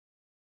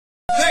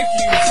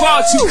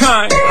far too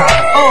kind.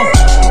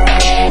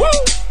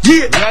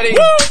 Yeah. Ready?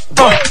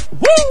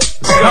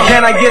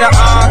 Can I get an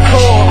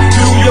encore?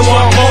 Do you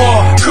want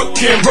more? Cook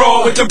and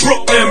roll with the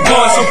Brooklyn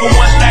boys. So for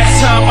one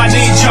last time, I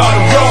need y'all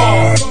to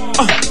roll.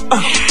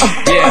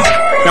 Yeah.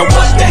 Now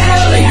what the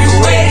hell are you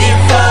waiting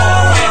for?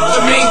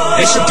 After me,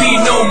 there should be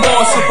no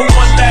more. So for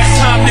one last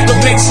time, nigga,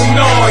 make some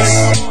noise.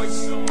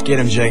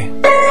 Get him, Jay.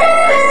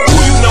 Who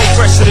you know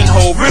fresher than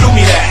Ho? Riddle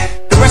me that.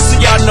 The rest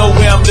of y'all know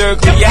where I'm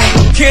lyrically at.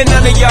 Can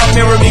none of y'all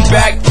mirror me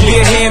back?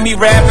 Yeah, hear me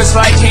rap, it's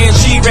like hand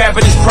G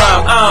rapping his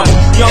prime. I'm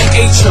young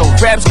H.O.,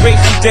 raps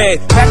grateful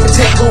dead. Back to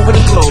take over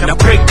the globe, now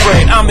break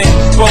bread. I'm in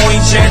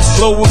Boeing Jets,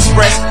 Global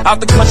Express. Out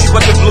the country,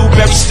 but the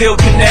blueberries still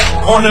connect.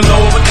 On the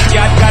low, but the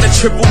yacht got a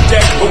triple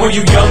deck. But when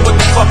you young, what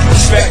the fuck you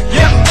expect?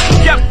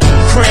 Yep.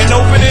 Grand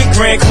opening,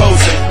 grand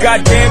closing.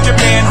 Goddamn your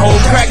manhole,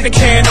 crack the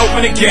can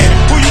open again.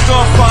 Who you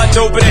gonna find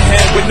open a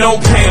hand with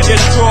no pen?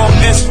 Just draw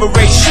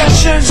inspiration.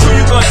 Who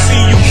you gonna see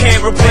you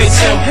can't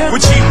replace him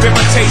with cheap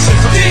imitation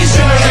from these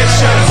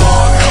generations?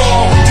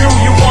 Hardcore, do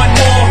you want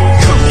more?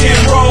 Cook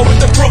and roll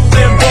with the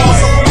Brooklyn boys.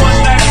 So for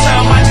one last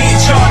time, I need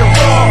y'all to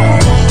roll.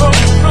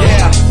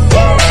 Yeah.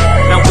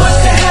 Now what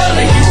the hell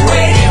are you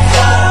waiting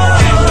for?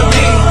 After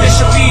me, there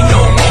should be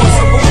no more.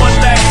 So for one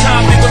last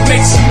time, nigga,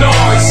 make some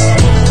noise.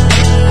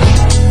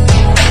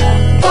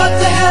 What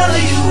the hell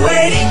are you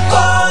waiting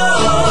for?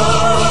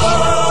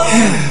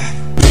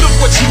 Look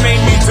what you made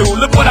me do,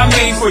 look what I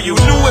made for you.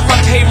 Knew if I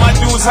pay my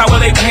dues, how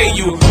will they pay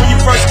you? When you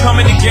first come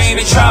in the game,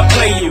 they try to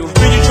play you.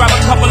 Then you drop a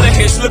couple of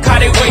hits, look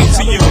how they wait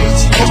to you.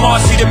 From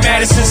Marcy to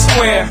Madison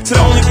Square, to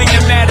the only thing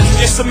that matters is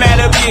just a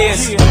matter of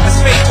years. As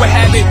fate would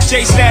have it,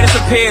 J status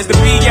appears to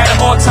be at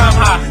an all-time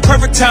high.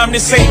 Perfect time to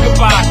say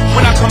goodbye.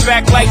 When I come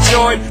back like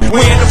Jordan,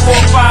 we're in the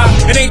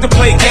 4-5. It ain't to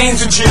play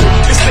games with you,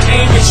 it's to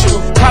aim at you.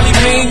 Probably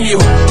mean you.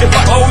 If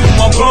I owe you,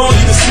 I'm blowing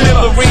you to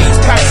smithereens.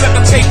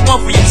 Cocksucker, take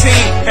one for your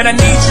team. And I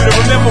need you to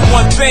remember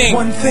one thing.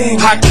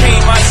 I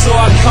came, I saw,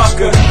 I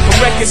conquered. The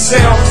record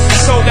sale,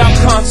 sold out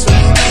concert.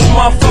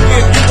 Motherfucker,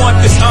 if you want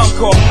this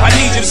encore, I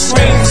need you to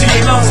scream to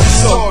your lungs to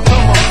soar.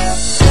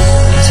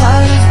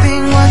 Tired of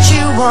being what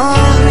you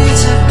want me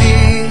to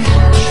be.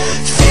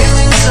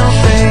 Feeling so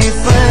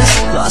faithless,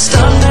 lost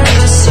under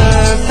the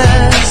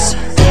surface.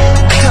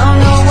 Don't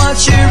know what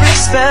you're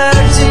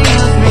expecting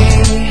of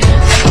me,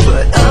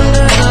 but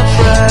under the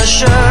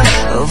pressure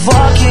of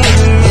walking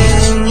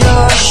in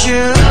your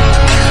shoes.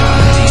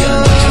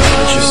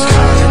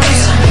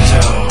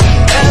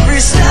 Every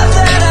step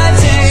that I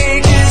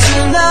take is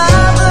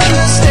another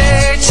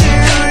mistake to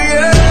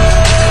you.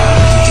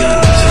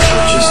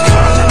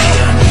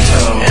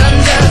 And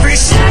every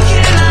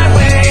second I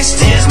waste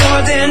is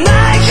more than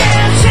I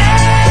can take.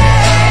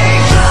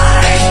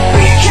 I've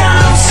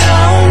become so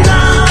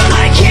numb,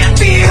 I can't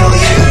feel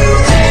you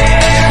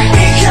there.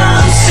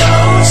 Become so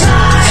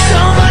tired,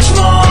 so much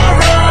more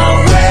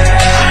aware.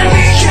 I'm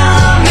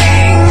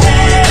becoming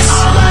this.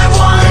 All I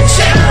want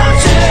to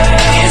do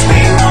is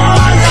be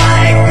more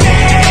like me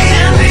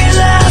and be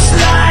less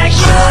like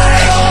you.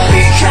 I've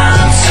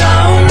become so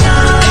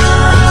numb.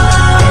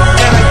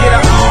 Can I get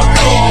an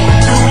encore?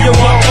 Do you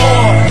want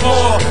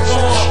more?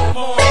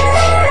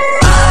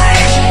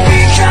 I've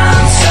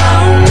become so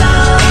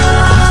numb.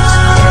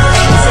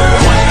 So for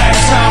one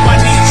last time, I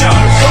need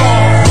y'all to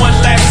roll. One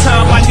last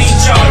time, I need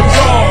y'all to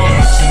roll.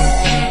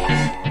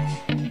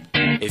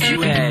 If you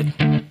had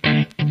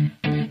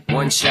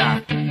one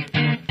shot,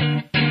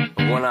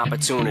 or one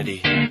opportunity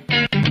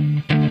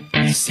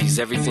to seize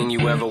everything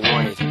you ever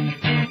wanted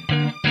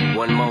in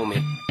one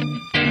moment,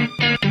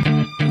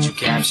 would you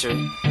capture it?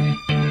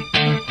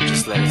 Or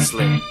just let it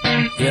slip?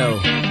 Yo.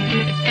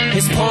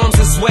 His palms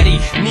are sweaty,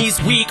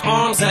 knees weak,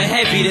 arms are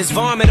heavy. There's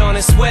vomit on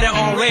his sweater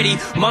already.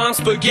 Mom's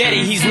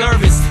spaghetti, he's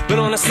nervous, but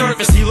on the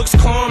surface he looks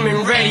calm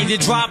and ready to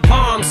drop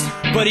bombs.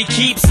 But he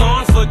keeps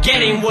on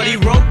forgetting what he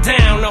wrote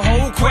down. The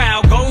whole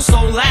crowd goes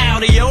so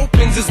loud, he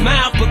opens his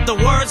mouth, but the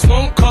words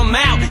won't come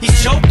out.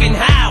 He's choking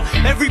how?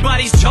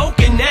 Everybody's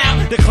choking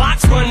now. The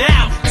clock's run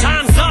out,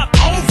 time's up,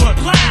 over,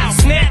 plow.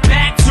 Snap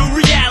back to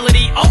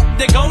reality, oh,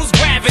 there goes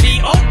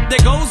gravity. Oh, there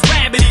goes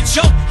rabbit, he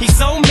choke. He's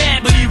so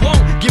mad, but he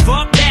won't give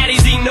up.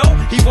 Daddies, he know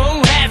he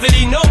won't have it.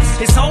 He knows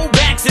his whole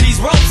back to these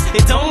ropes.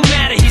 It don't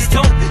matter, he's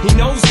dope. He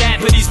knows that,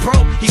 but he's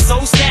broke. He's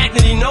so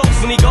stagnant, he knows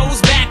when he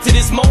goes back to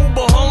this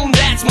mobile home.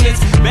 That's when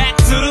it's back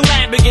to the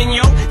lab again,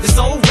 yo. This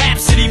old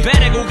rhapsody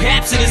better go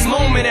capture this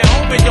moment and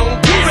hope it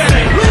don't do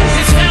better. Lose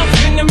yourself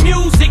in the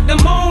music, the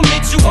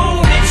moment you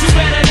own it. You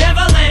better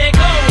never let it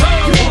go.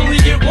 You only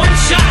get one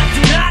shot.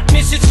 Do not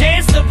miss your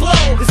chance to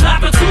blow. This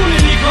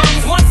opportunity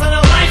comes once in a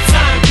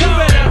lifetime. You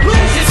better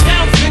lose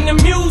yourself in the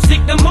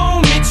music, the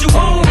moment you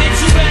own it.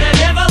 You better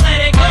never let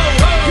it go.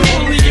 You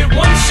only get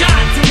one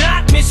shot. Do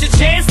not miss your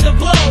chance to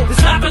blow.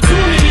 This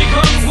opportunity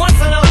comes once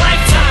in a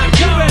lifetime.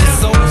 You better.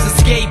 Soul's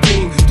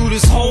escaping through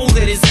this hole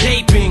that is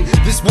gaping.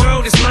 This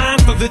world is mine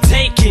for the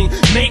taking.